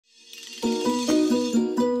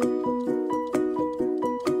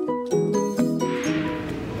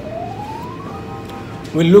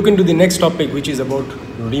we'll look into the next topic, which is about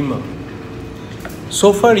reamer.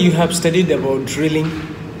 So far you have studied about drilling.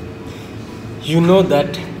 You know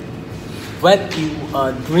that while you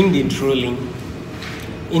are doing the drilling,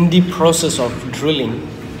 in the process of drilling,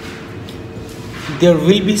 there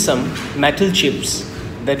will be some metal chips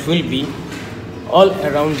that will be all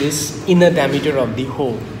around this inner diameter of the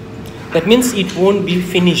hole. That means it won't be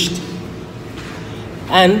finished,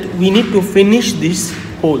 and we need to finish this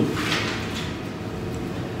hole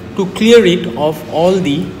to clear it of all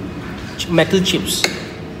the metal chips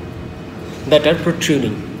that are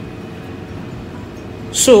protruding.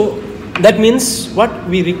 So that means what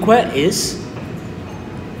we require is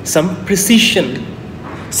some precision,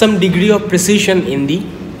 some degree of precision in the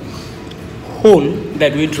hole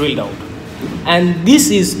that we drilled out, and this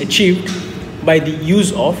is achieved by the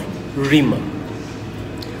use of reamer.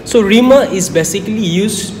 So reamer is basically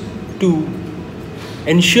used to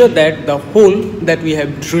ensure that the hole that we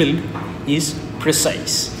have drilled is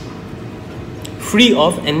precise, free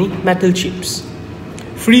of any metal chips,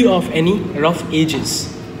 free of any rough edges.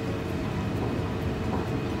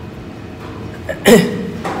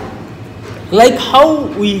 Like how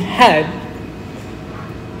we had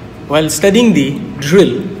while studying the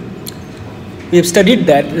drill, we have studied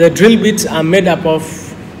that the drill bits are made up of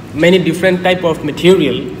many different type of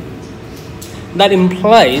material. That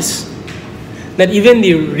implies that even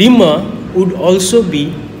the reamer would also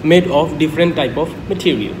be made of different type of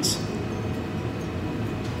materials.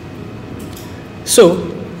 So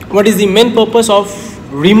what is the main purpose of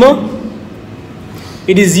reamer?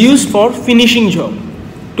 It is used for finishing job,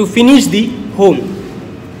 to finish the hole.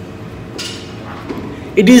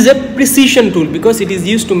 It is a precision tool because it is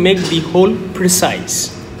used to make the hole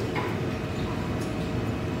precise.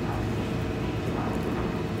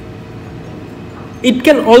 It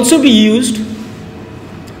can also be used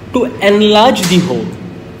to enlarge the hole,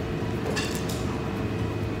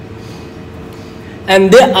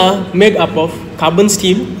 and they are made up of carbon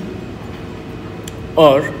steel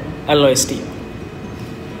or alloy steel.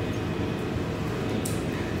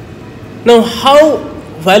 Now,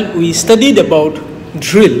 while we studied about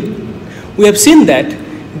drill, we have seen that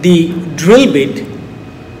the drill bit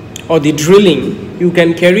or the drilling you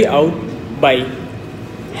can carry out by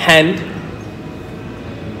hand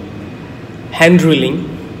drilling,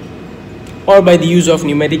 or by the use of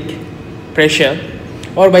pneumatic pressure,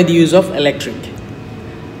 or by the use of electric.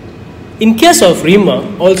 In case of reamer,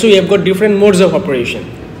 also we have got different modes of operation.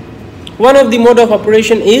 One of the mode of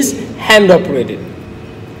operation is hand operated,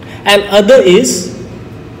 and other is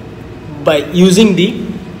by using the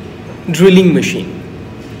drilling machine.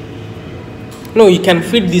 Now you can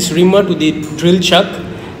fit this reamer to the drill chuck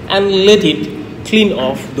and let it clean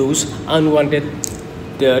off those unwanted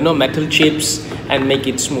metal chips and make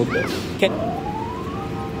it smoother. Okay.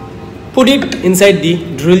 Put it inside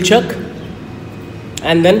the drill chuck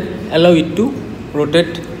and then allow it to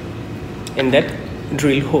rotate in that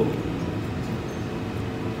drill hole.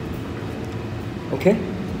 Okay.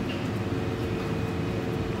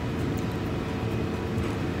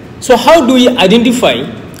 So how do we identify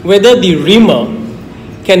whether the reamer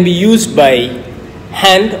can be used by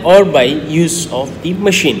hand or by use of the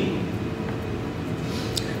machine?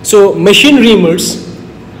 So machine reamers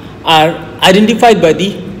are identified by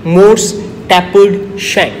the Morse tapered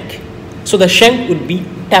shank. So the shank would be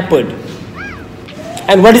tapered.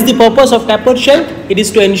 And what is the purpose of tapered shank? It is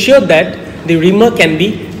to ensure that the reamer can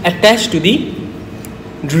be attached to the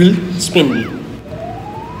drill spindle.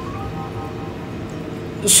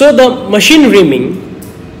 So the machine reaming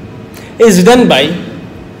is done by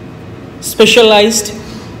specialized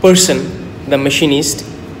person, the machinist,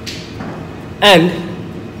 and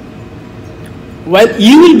while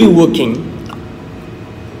you will be working,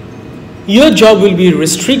 your job will be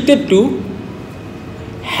restricted to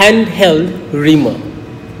handheld reamer.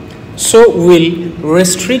 So we'll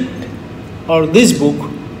restrict, or this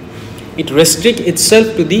book, it restricts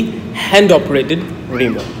itself to the hand operated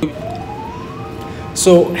reamer.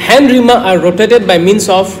 So hand reamer are rotated by means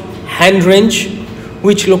of hand wrench,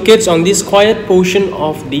 which locates on the square portion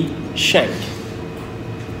of the shank.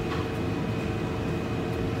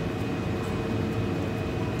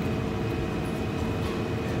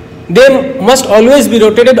 They must always be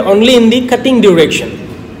rotated only in the cutting direction.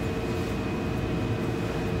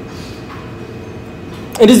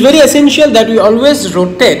 It is very essential that we always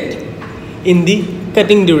rotate in the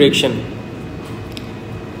cutting direction,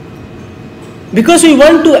 because we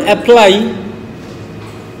want to apply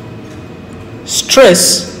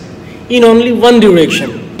stress in only one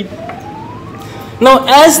direction. Now,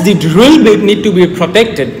 as the drill bit need to be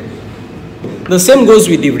protected, The same goes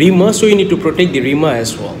with the reamer, so you need to protect the reamer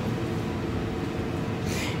as well.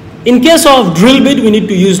 In case of drill bit, we need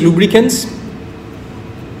to use lubricants,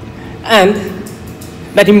 and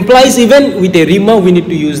that implies even with a reamer we need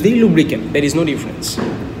to use the lubricant. There is no difference.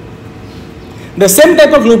 The same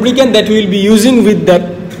type of lubricant that we will be using with that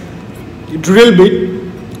drill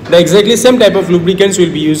bit, the exactly same type of lubricants we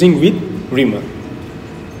will be using with reamer.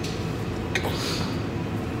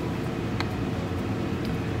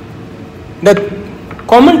 The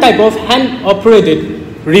common type of hand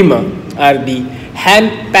operated reamer are the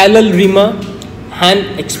hand parallel reamer,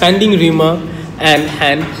 hand expanding reamer, and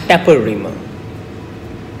hand taper reamer.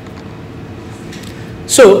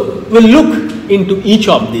 So we'll look into each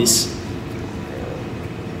of these.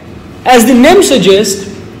 As the name suggests,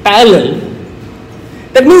 parallel,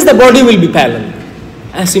 that means the body will be parallel.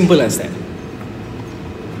 As simple as that.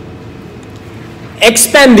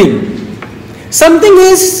 Expanding. Something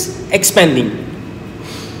is expanding.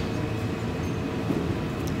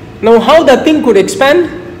 Now how the thing could expand?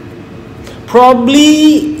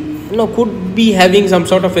 Probably could be having some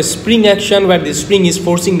sort of a spring action where the spring is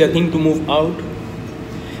forcing the thing to move out.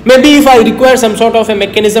 Maybe if I require some sort of a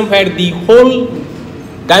mechanism where the whole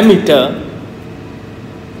diameter,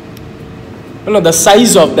 the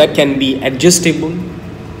size of that can be adjustable,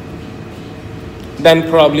 then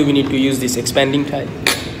probably we need to use this expanding type.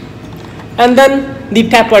 And then the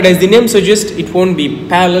tapered, as the name suggests, it won't be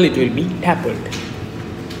parallel, it will be tapered.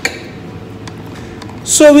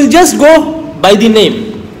 So we'll just go by the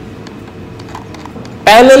name: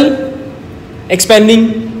 parallel,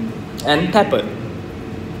 expanding, and tapered.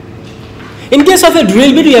 In case of a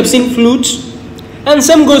drill bit, we have seen flutes, and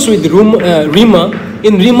same goes with reamer.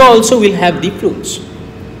 In reamer also we'll have the flutes.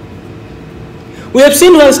 We have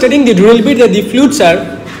seen while studying the drill bit that the flutes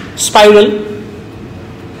are spiral.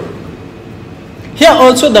 Here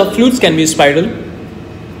also the flutes can be spiral,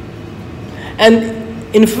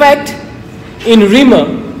 and in fact in reamer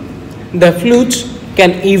the flutes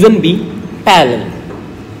can even be parallel.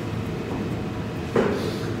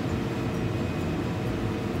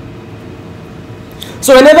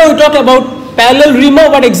 So whenever we talk about parallel reamer,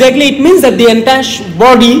 what exactly it means? That the entire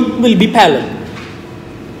body will be parallel.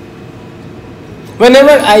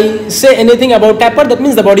 Whenever I say anything about taper, that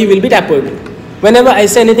means the body will be tapered. Whenever I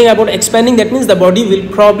say anything about expanding, that means the body will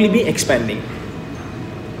probably be expanding.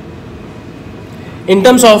 In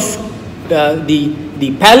terms of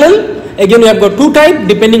the parallel, again we have got two types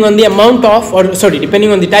depending on the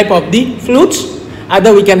depending on the type of the flutes.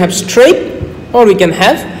 Either we can have straight or we can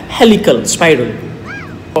have helical, spiral.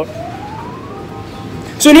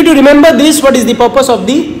 So you need to remember this: what is the purpose of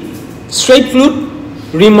the straight flute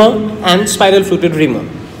reamer and spiral fluted reamer.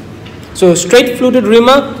 So straight fluted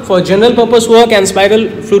reamer for general purpose work, and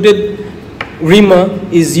spiral fluted reamer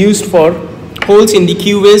is used for holes in the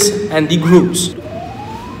queueways and the grooves.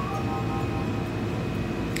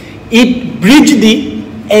 It bridges the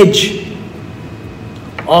edge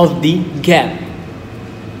of the gap.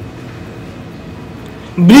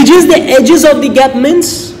 Bridges the edges of the gap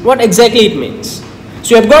means what exactly it means.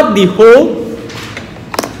 So you have got the hole,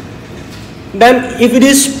 then if it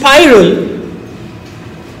is spiral,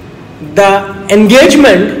 the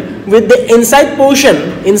engagement with the inside portion,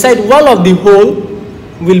 inside wall of the hole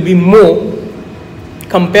will be more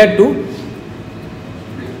compared to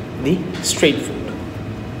the straight foot.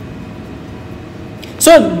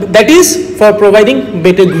 So that is for providing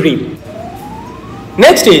better grip.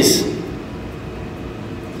 Next is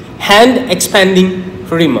hand expanding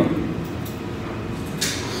reamer.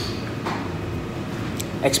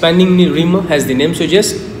 Expanding reamer, as the name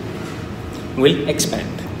suggests, will expand.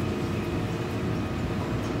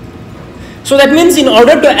 So that means in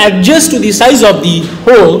order to adjust to the size of the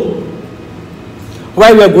hole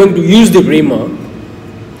where we are going to use the reamer,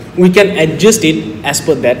 we can adjust it as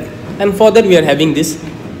per that, and for that we are having this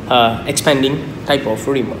expanding type of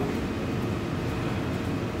reamer.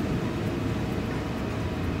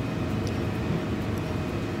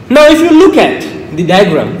 Now if you look at the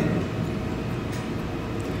diagram,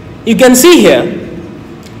 you can see here,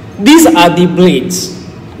 these are the blades.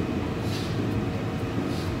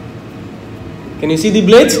 Can you see the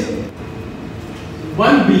blades?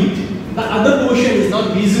 One bead, the other portion is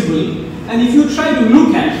not visible, and if you try to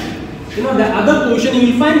look at the other portion,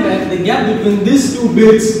 you will find that the gap between these two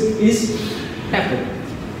beads is tapered,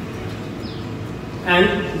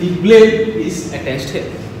 and the blade is attached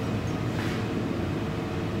here.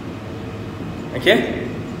 Okay?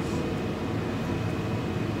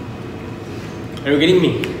 Are you getting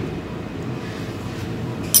me?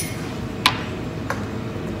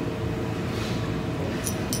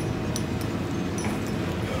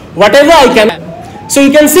 whatever I can. So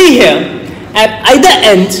you can see here at either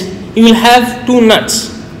end you will have two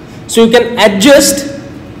nuts. So you can adjust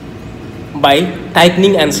by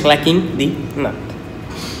tightening and slacking the nut.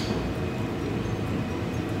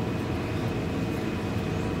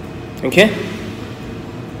 Okay.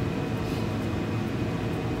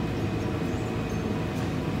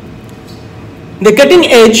 The cutting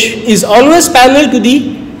edge is always parallel to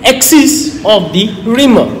the axis of the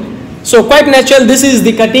reamer. So quite natural, this is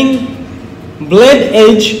the cutting blade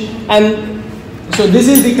edge, and so this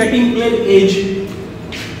is the cutting blade edge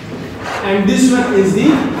and this one is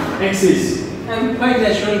the axis, and quite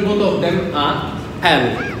natural both of them are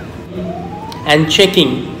parallel. And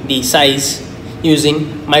checking the size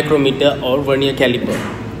using micrometer or vernier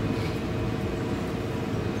caliper.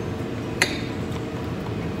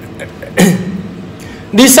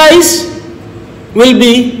 The size will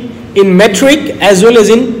be in metric as well as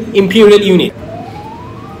in imperial unit.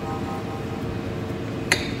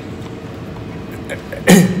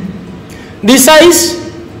 The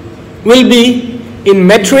size will be in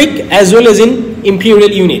metric as well as in imperial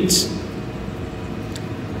units.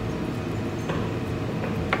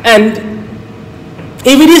 And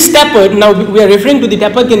if it is tapered, now we are referring to the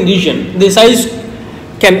taper condition, the size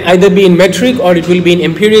can either be in metric or it will be in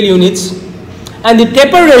imperial units, and the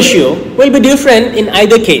taper ratio will be different in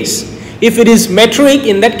either case. If it is metric,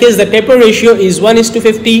 in that case the taper ratio is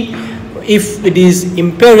 1:50. If it is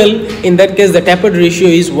imperial, in that case the tapered ratio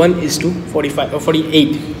is 1:45 or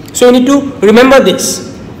 48. So you need to remember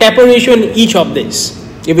this taper ratio in each of this.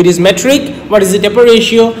 If it is metric, what is the taper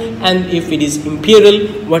ratio, and if it is imperial,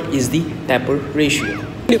 what is the taper ratio.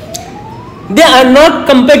 They are not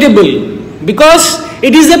compatible because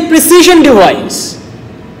it is a precision device.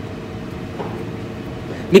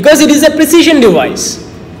 Because it is a precision device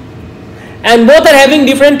and both are having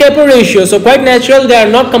different taper ratios, so quite natural they are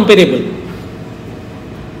not compatible.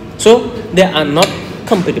 So they are not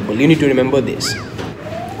compatible. You need to remember this.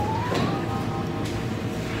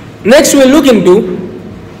 Next we'll look into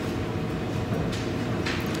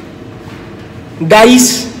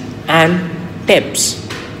dies and tapes.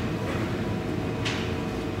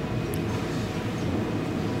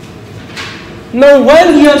 Now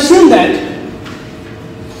while we have seen that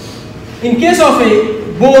in case of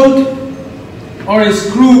a bolt or a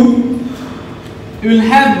screw, you will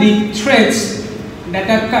have the threads that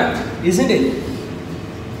are cut, isn't it?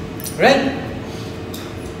 Right?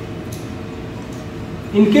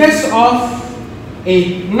 In case of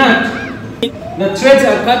a nut, the threads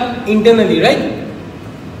are cut internally, right?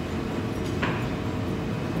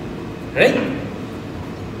 Right?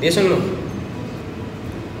 Yes or no?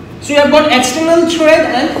 So you have got external thread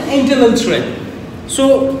and internal thread.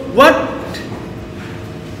 So what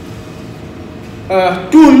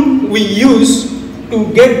tool we use to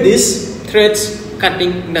get this threads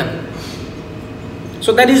cutting done?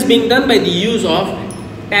 So that is being done by the use of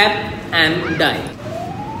tap and die.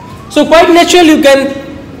 So quite natural, you can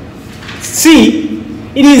see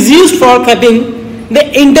it is used for cutting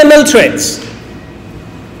the internal threads.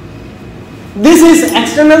 This is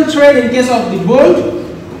external thread in case of the bolt,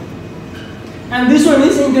 and this one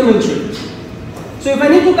is internal thread. So if I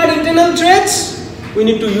need to cut internal threads, we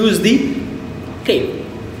need to use the tape.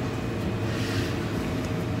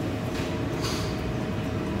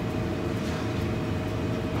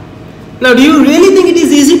 Now do you really think it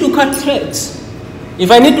is easy to cut threads?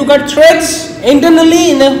 If I need to cut threads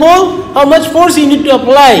internally in a hole, how much force you need to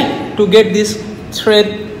apply to get this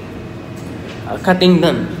thread cutting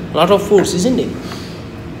done? A lot of force, isn't it?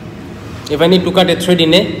 If I need to cut a thread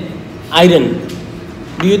in a iron,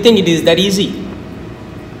 do you think it is that easy?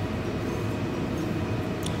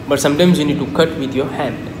 But sometimes you need to cut with your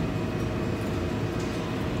hand.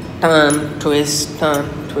 Turn, twist, turn,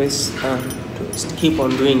 twist, turn, twist. Keep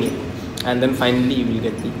on doing it, and then finally you will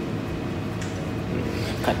get the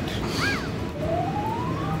cut.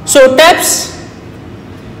 So taps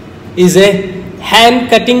is a hand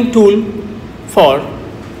cutting tool for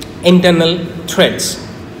internal threads.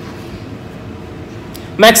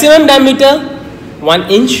 Maximum diameter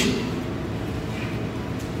 1 inch,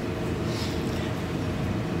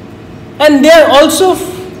 and they are also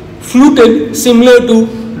fluted similar to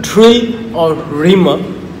drill or reamer.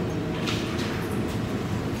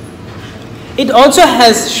 It also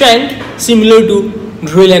has shank similar to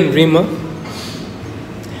drill and reamer,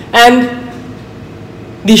 and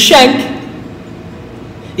the shank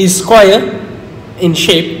is square in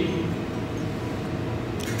shape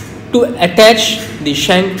to attach the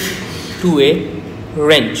shank to a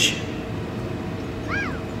wrench.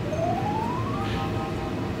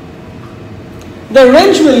 The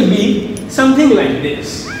wrench will be something like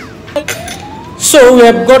this. So we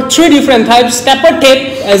have got three different types: taper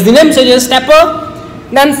tape, as the name suggests, taper.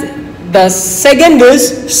 Then the second is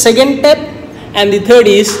second tape, and the third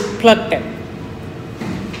is plug tape.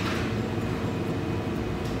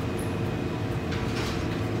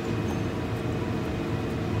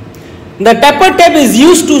 The taper tape is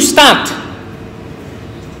used to start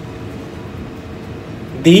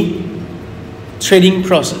the threading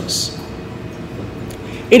process.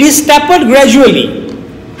 It is tapered gradually.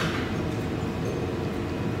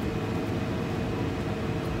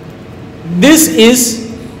 This is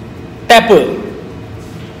taper.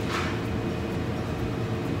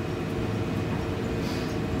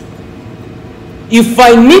 If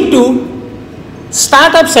I need to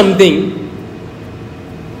start up something,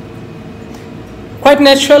 quite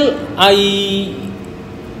natural,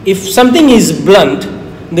 if something is blunt,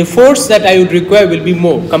 the force that I would require will be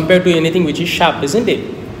more compared to anything which is sharp, isn't it?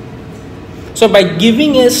 So by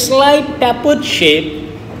giving a slight tapered shape,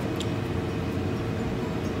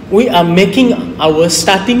 we are making our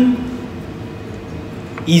starting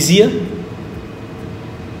easier,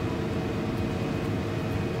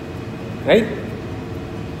 right?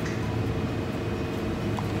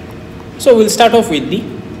 So we'll start off with the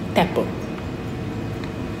taper.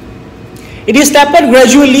 It is tapered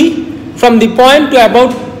gradually from the point to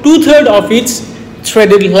about 2/3 of its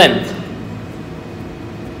threaded length.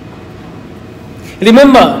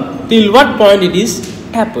 Remember till what point it is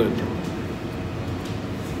tapered,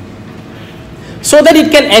 so that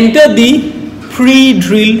it can enter the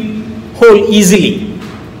pre-drilled hole easily.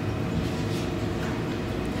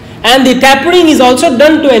 And the tapering is also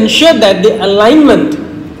done to ensure that the alignment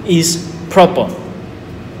is proper.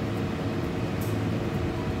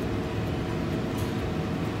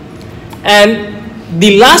 And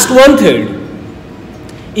the last 1/3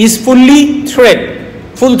 is fully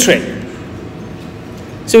full thread.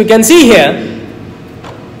 So you can see here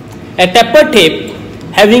a taper tape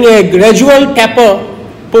having a gradual taper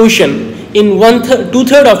portion in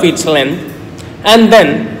 2/3 of its length, and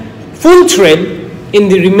then full thread in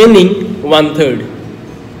the remaining 1/3.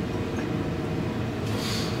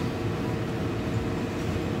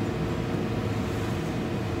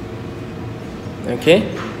 Okay.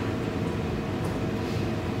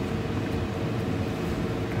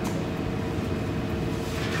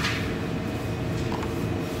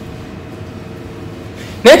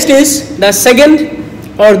 Next is the second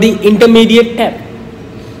or the intermediate tape.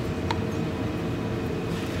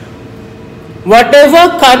 Whatever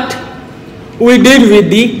cut we did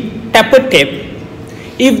with the taper tape,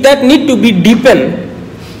 if that need to be deepened,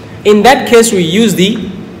 in that case we use the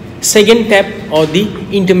second tape or the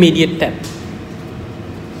intermediate tape.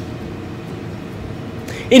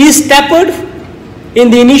 It is tapered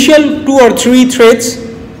in the initial 2 or 3 threads,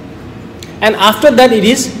 and after that it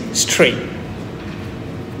is straight.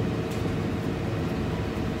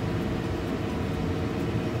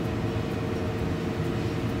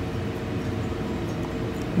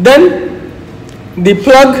 Then the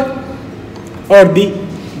plug or the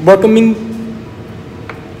bottoming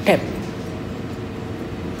tape.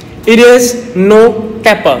 It is no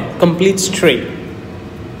taper, complete straight.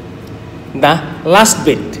 The last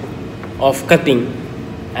bit of cutting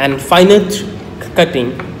and final cutting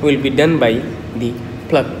will be done by the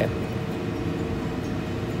plug tape.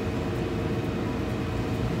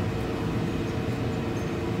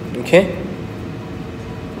 Okay.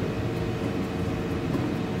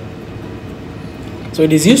 So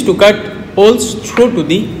it is used to cut holes through to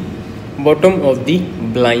the bottom of the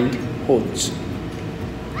blind holes.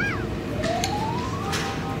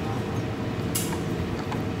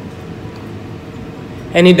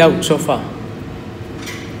 Any doubt so far?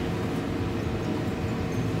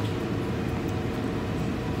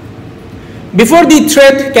 Before the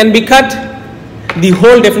thread can be cut, the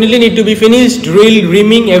hole definitely need to be finished, drilled,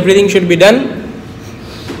 reaming, everything should be done.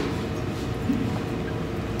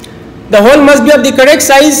 The hole must be of the correct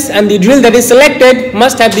size, and the drill that is selected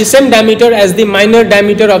must have the same diameter as the minor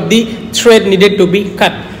diameter of the thread needed to be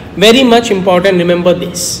cut. Very much important, remember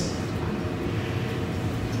this.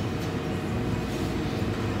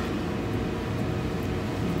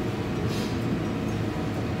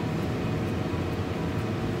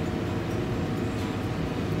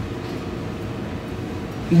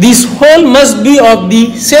 This hole must be of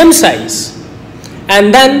the same size,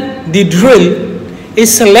 and then the drill is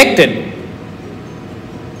selected,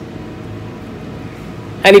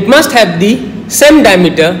 and it must have the same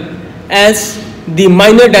diameter as the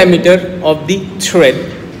minor diameter of the thread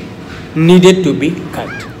needed to be cut.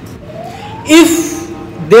 If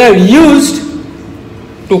they are used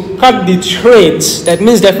to cut the threads, that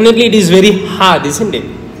means definitely it is very hard, isn't it?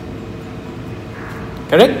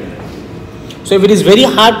 correct? So if it is very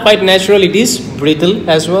hard, quite natural, it is brittle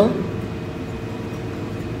as well.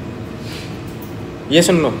 Yes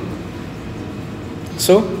or no?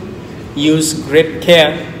 So use great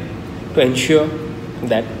care to ensure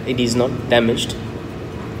that it is not damaged.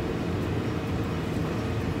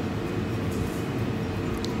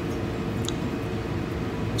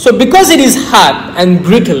 So because it is hard and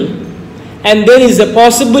brittle, and there is a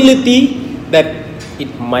possibility that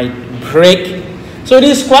it might break, so it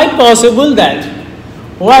is quite possible that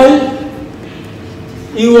while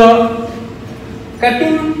you are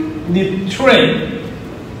cutting the thread,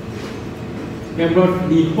 you have got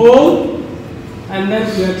the hole, and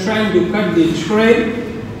then you are trying to cut the thread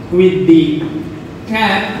with the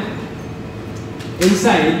tab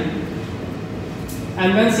inside,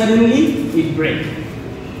 and then suddenly it breaks.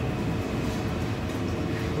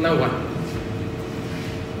 Now what?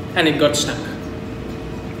 And it got stuck.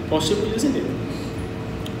 Possible, isn't it?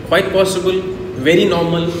 Quite possible, very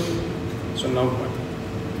normal. So now what?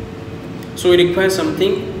 So it requires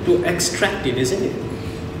something to extract it, isn't it?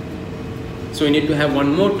 So we need to have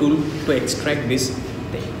one more tool to extract this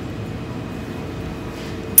thing.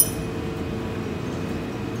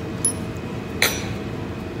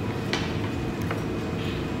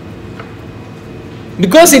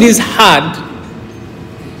 Because it is hard,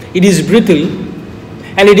 it is brittle,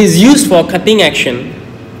 and it is used for cutting action,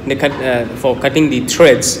 for cutting the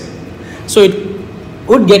threads. So it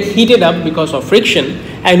would get heated up because of friction,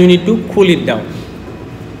 and you need to cool it down.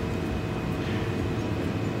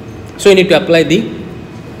 So you need to apply the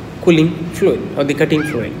cooling fluid or the cutting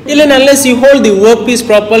fluid. Till and unless you hold the workpiece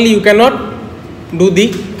properly, you cannot do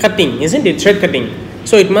the cutting, isn't it? Thread cutting.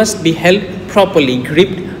 So it must be held properly,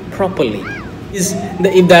 gripped properly.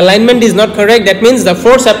 If the alignment is not correct, that means the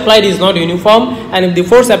force applied is not uniform, and if the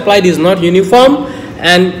force applied is not uniform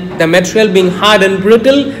and the material being hard and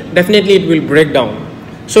brittle, definitely it will break down.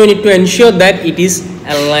 So we need to ensure that it is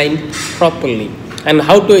aligned properly. And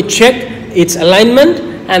how to check its alignment,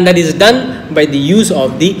 and that is done by the use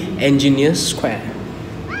of the engineer's square.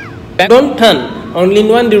 Don't turn only in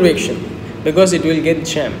one direction because it will get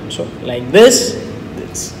jammed. So like this.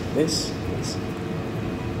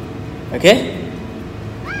 Okay?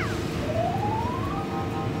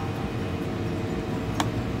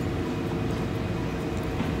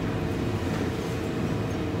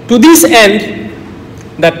 To this end,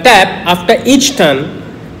 the tab after each turn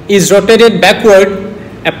is rotated backward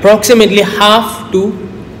approximately half to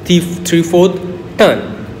 3/4 turn.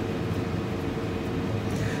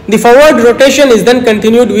 The forward rotation is then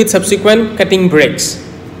continued with subsequent cutting breaks.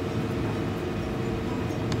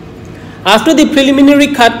 After the preliminary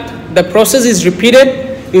cut, the process is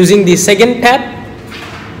repeated using the second tab,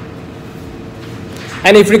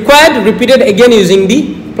 and if required, repeated again using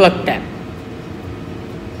the plug tab.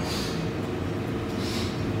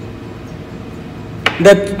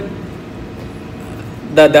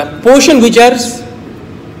 The portion which is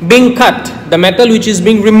being cut, the metal which is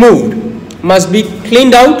being removed, must be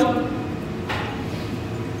cleaned out.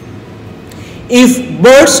 If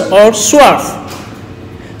burst or swerve.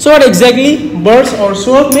 So what exactly burst or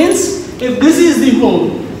swerve means? If this is the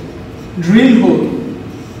hole, drill hole,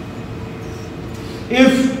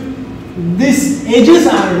 if these edges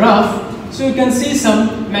are rough, so you can see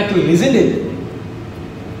some metal, isn't it?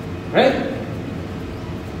 Right?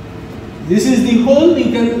 This is the hole,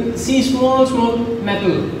 you can see small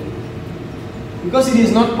metal because it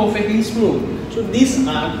is not perfectly smooth. So these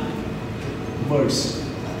are bursts.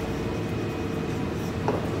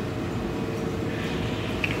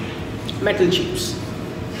 Metal chips.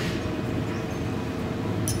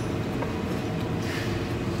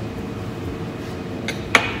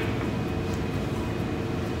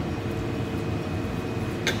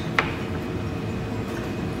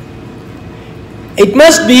 It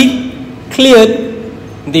must be cleared,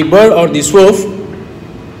 the burr or the swerve.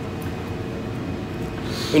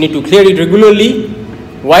 We need to clear it regularly.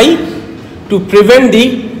 Why? To prevent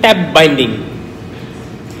the tab binding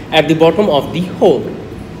at the bottom of the hole.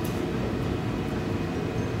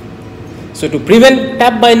 So to prevent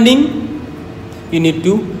tab binding, you need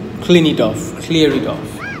to clean it off, clear it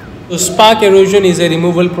off. So spark erosion is a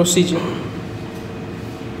removal procedure.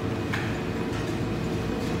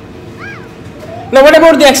 Now what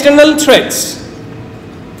about the external threads?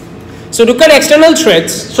 So to cut external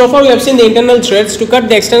threads, so far we have seen the internal threads. To cut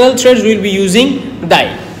the external threads, we will be using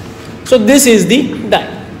die. So this is the die,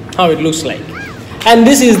 how it looks like. And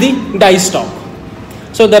this is the die stock.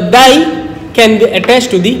 So the die can be attached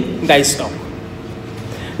to the die stock.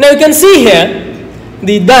 Now you can see here,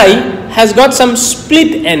 the die has got some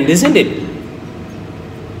split end, isn't it?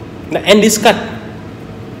 The end is cut.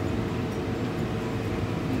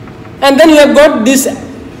 and then you have got these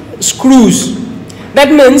screws.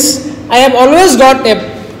 That means I have always got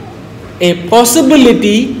a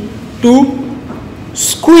possibility to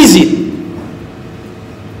squeeze it,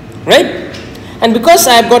 right? And because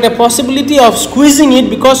I have got a possibility of squeezing it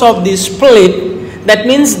because of this split, that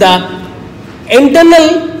means the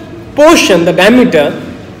internal portion, the diameter,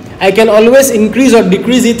 I can always increase or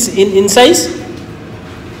decrease it in size.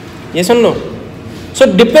 Yes or no? So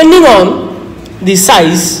depending on the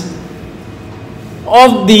size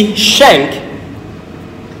of the shank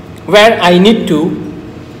where I need to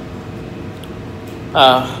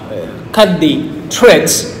cut the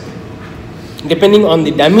threads, depending on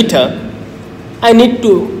the diameter, I need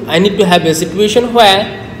to have a situation where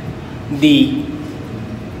the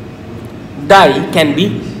die can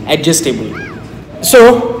be adjustable.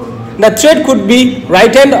 So the thread could be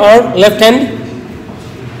right hand or left hand.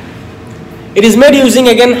 It is made using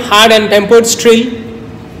again hard and tempered steel.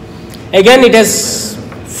 Again it has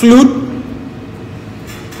flute,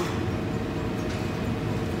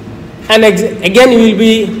 and again you will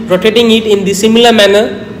be rotating it in the similar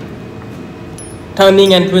manner,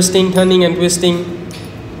 turning and twisting,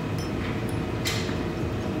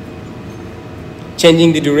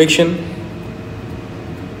 changing the direction.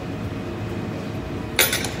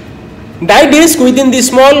 Die disc within the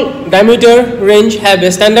small diameter range have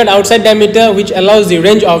a standard outside diameter which allows the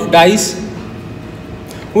range of dies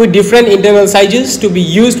with different internal sizes to be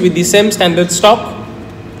used with the same standard stock.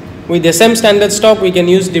 With the same standard stock we can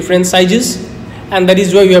use different sizes, and that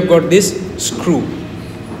is why we have got this screw.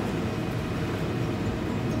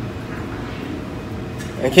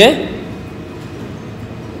 Okay.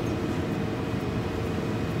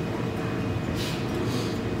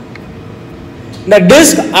 The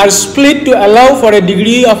discs are split to allow for a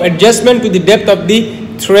degree of adjustment to the depth of the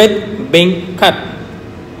thread being cut.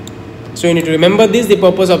 So you need to remember this, the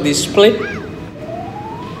purpose of this split.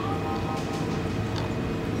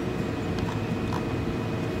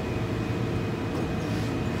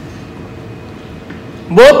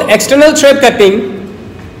 Both external thread cutting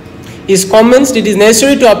is commenced. It is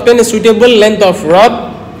necessary to obtain a suitable length of rod,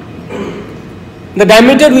 the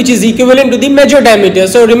diameter which is equivalent to the major diameter.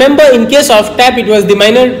 So remember, in case of tap it was the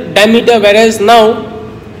minor diameter, whereas now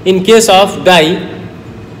in case of die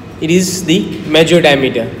it is the major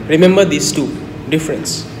diameter. Remember these two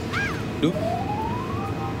difference.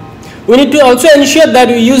 We need to also ensure that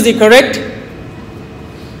we use the correct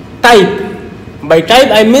type. By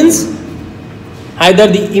type I means either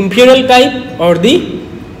the imperial type or the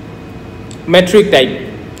metric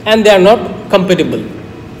type, and they are not compatible.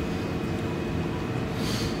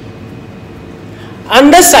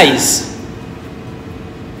 Undersize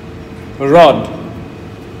rod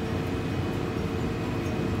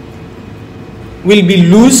will be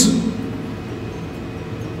loose,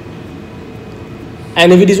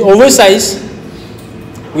 and if it is oversized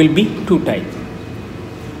will be too tight.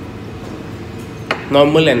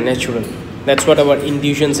 Normal and natural. That's what our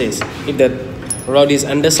intuition says. If the rod is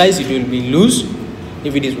undersized, it will be loose.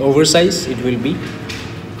 If it is oversized, it will be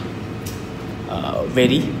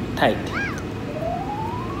very tight.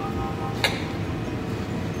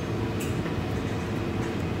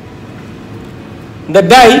 The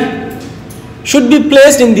die should be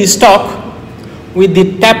placed in the stock with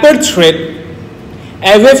the tapered thread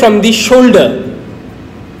away from the shoulder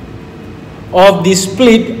of the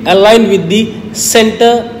split, aligned with the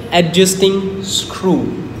center adjusting screw.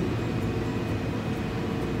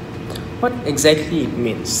 What exactly it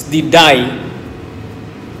means? The die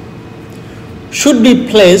should be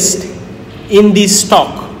placed in the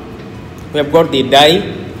stock. We have got the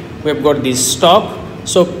die, we have got the stock.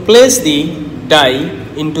 So place the die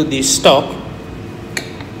into the stock.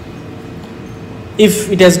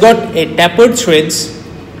 If it has got a tapered threads,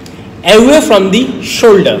 away from the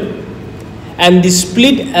shoulder, and the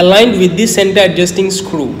split aligned with the center adjusting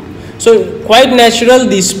screw. So quite natural,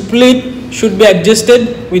 the split should be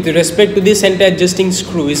adjusted with respect to the center adjusting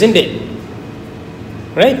screw, isn't it?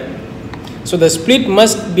 Right? So the split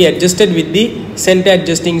must be adjusted with the center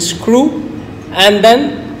adjusting screw, and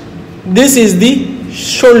then this is the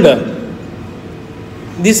shoulder.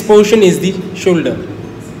 This portion is the shoulder.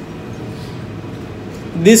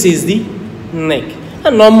 This is the neck.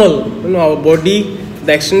 A normal, our body,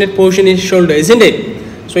 the extended portion is shoulder, isn't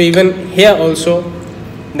it? So even here also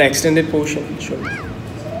the extended portion is shoulder.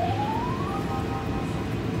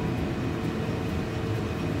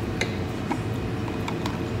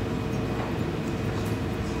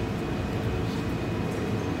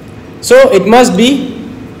 So it must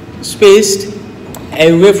be spaced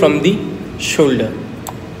away from the shoulder.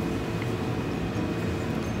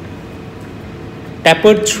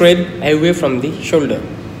 tapered thread away from the shoulder.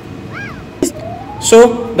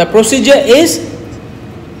 So the procedure is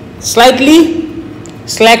slightly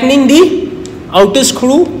slackening the outer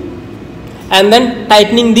screw and then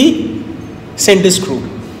tightening the center screw.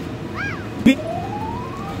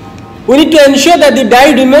 We need to ensure that the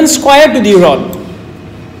die remains square to the rod.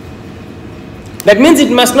 That means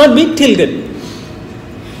it must not be tilted.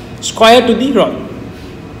 Square to the rod.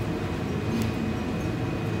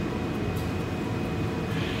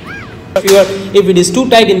 If it is too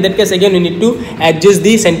tight, in that case again we need to adjust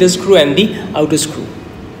the center screw and the outer screw.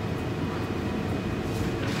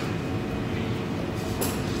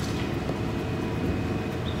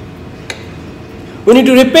 We need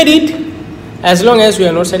to repeat it as long as we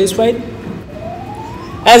are not satisfied.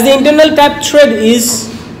 As the internal tap thread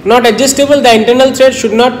is not adjustable, the internal thread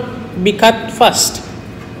should not be cut first.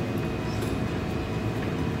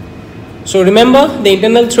 So remember, the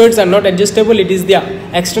internal threads are not adjustable, it is the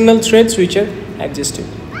external threads which are adjusted.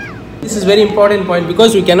 This is very important point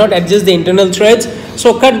because we cannot adjust the internal threads,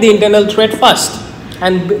 so cut the internal thread first.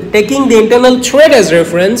 And taking the internal thread as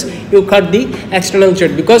reference, you cut the external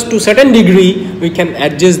thread, because to certain degree we can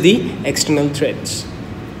adjust the external threads.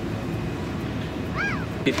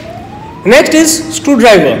 Next is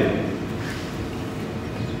screwdriver.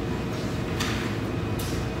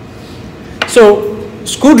 So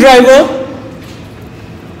screwdriver,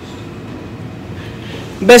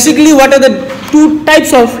 basically what are the two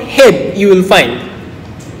types of head you will find?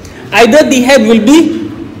 Either the head will be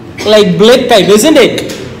like blade type, isn't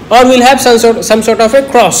it? Or will have some sort of a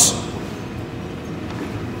cross.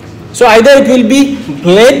 So either it will be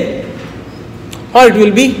blade or it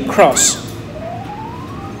will be cross.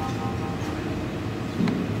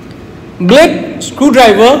 Blade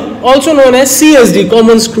screwdriver, also known as CSD,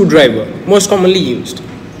 common screwdriver, most commonly used.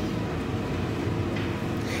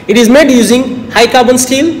 It is made using high carbon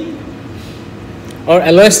steel or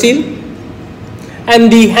alloy steel,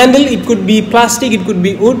 and the handle, it could be plastic, it could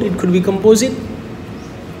be wood, it could be composite.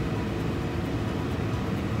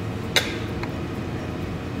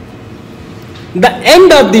 The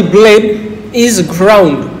end of the blade is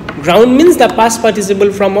ground. Ground means the past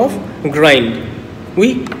participle form of grind.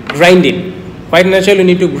 We grind it. Quite naturally we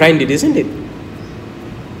need to grind it, isn't it?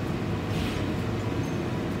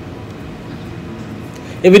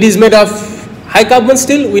 If it is made of high carbon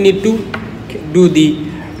steel, we need to do the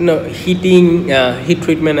heating, heat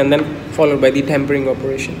treatment, and then followed by the tempering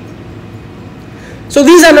operation. So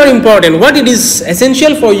these are not important. What it is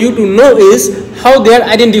essential for you to know is how they are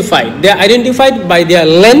identified. They are identified by their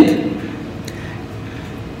length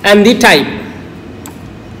and the type.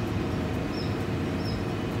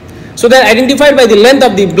 So they are identified by the length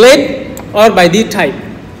of the blade or by the type.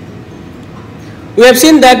 We have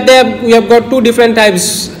seen that we have got two different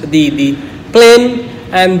types, the plain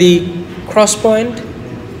and the cross point,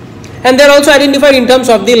 and they are also identified in terms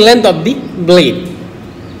of the length of the blade.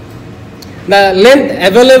 The length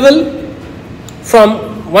available from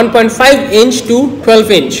 1.5 inch to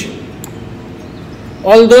 12 inch,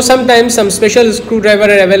 although sometimes some special screwdriver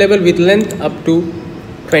are available with length up to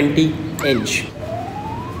 20 inch.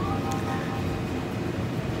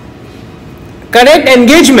 Correct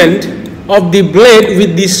engagement of the blade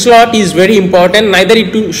with the slot is very important. Neither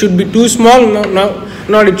it should be too small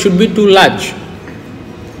nor it should be too large.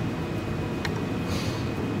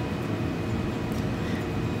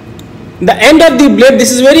 The end of the blade,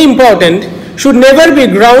 this is very important, should never be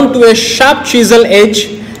ground to a sharp chisel edge,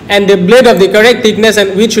 and the blade of the correct thickness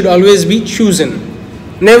and which should always be chosen.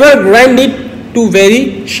 Never grind it to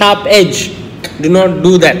very sharp edge. Do not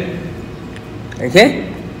do that. Okay?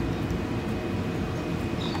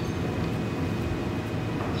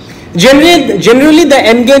 Generally the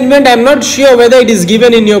engagement, I am not sure whether it is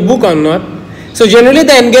given in your book or not. So generally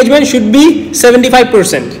the engagement should be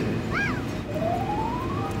 75%.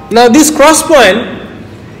 Now this cross point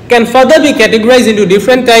can further be categorized into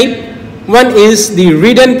different type. One is the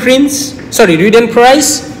reed and price,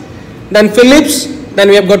 then Phillips, then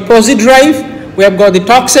we have got posit drive, we have got the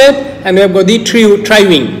torque set, and we have got the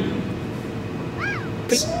tri-wing.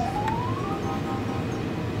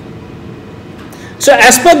 So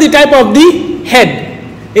as per the type of the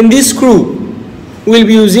head in this screw, we will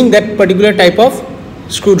be using that particular type of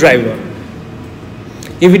screwdriver.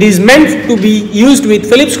 If it is meant to be used with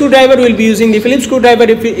Phillips screwdriver, we will be using the Phillips screwdriver.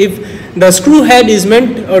 If the screw head is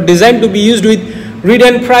meant or designed to be used with reed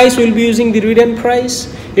and price, we will be using the reed and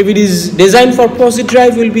price. If it is designed for posit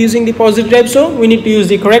drive, we will be using the posit drive. So we need to use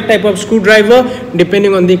the correct type of screwdriver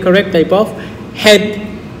depending on the correct type of head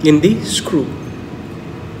in the screw.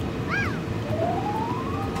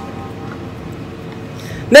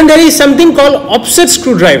 Then there is something called offset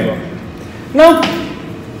screwdriver. Now,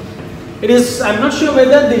 I'm not sure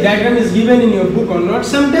whether the diagram is given in your book or not.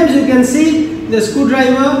 Sometimes you can see the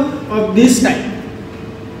screwdriver of this type.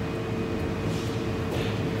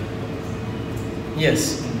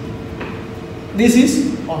 Yes, this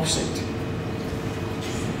is offset.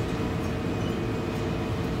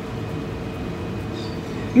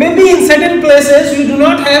 Maybe in certain places you do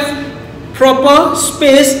not have proper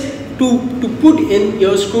space to put in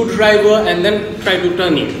your screwdriver and then try to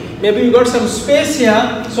turn it. Maybe you got some space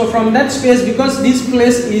here, so from that space, because this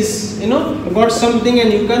place is, got something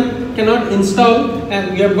and you cannot install,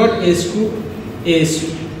 and you have got a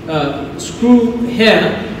screw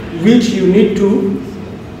here which you need to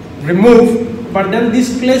remove, but then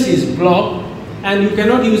this place is blocked and you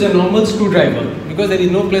cannot use a normal screwdriver because there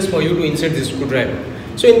is no place for you to insert this screwdriver.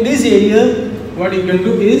 So in this area, what you can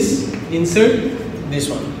do is insert this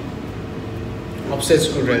one, offset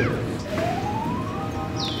screwdriver.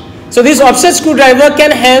 So this offset screwdriver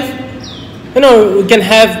can have, you can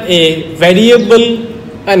have a variable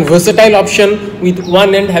and versatile option, with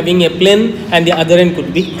one end having a plain and the other end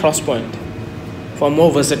could be cross point for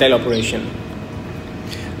more versatile operation.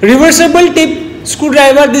 Reversible tip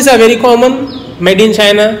screwdriver, these are very common, made in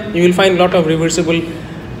China. You will find a lot of reversible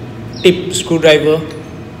tip screwdriver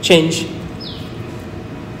change.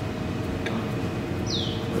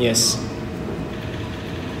 Yes.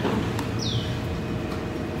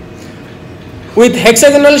 With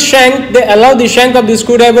hexagonal shank, they allow the shank of the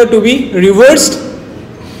screwdriver to be reversed.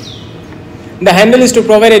 The handle is to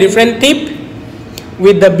provide a different tip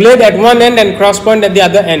with the blade at one end and cross point at the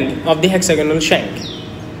other end of the hexagonal shank.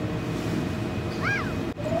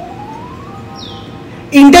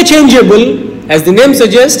 Interchangeable, as the name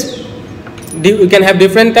suggests, you can have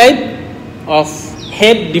different type of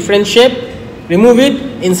head, different shape, remove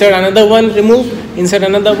it, insert another one, remove, insert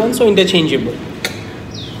another one, so interchangeable.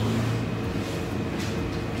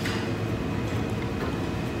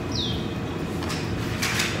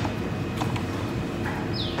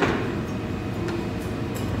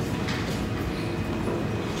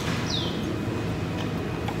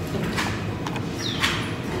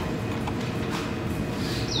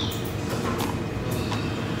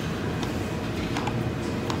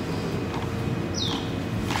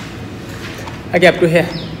 Okay, up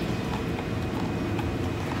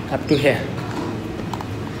to here.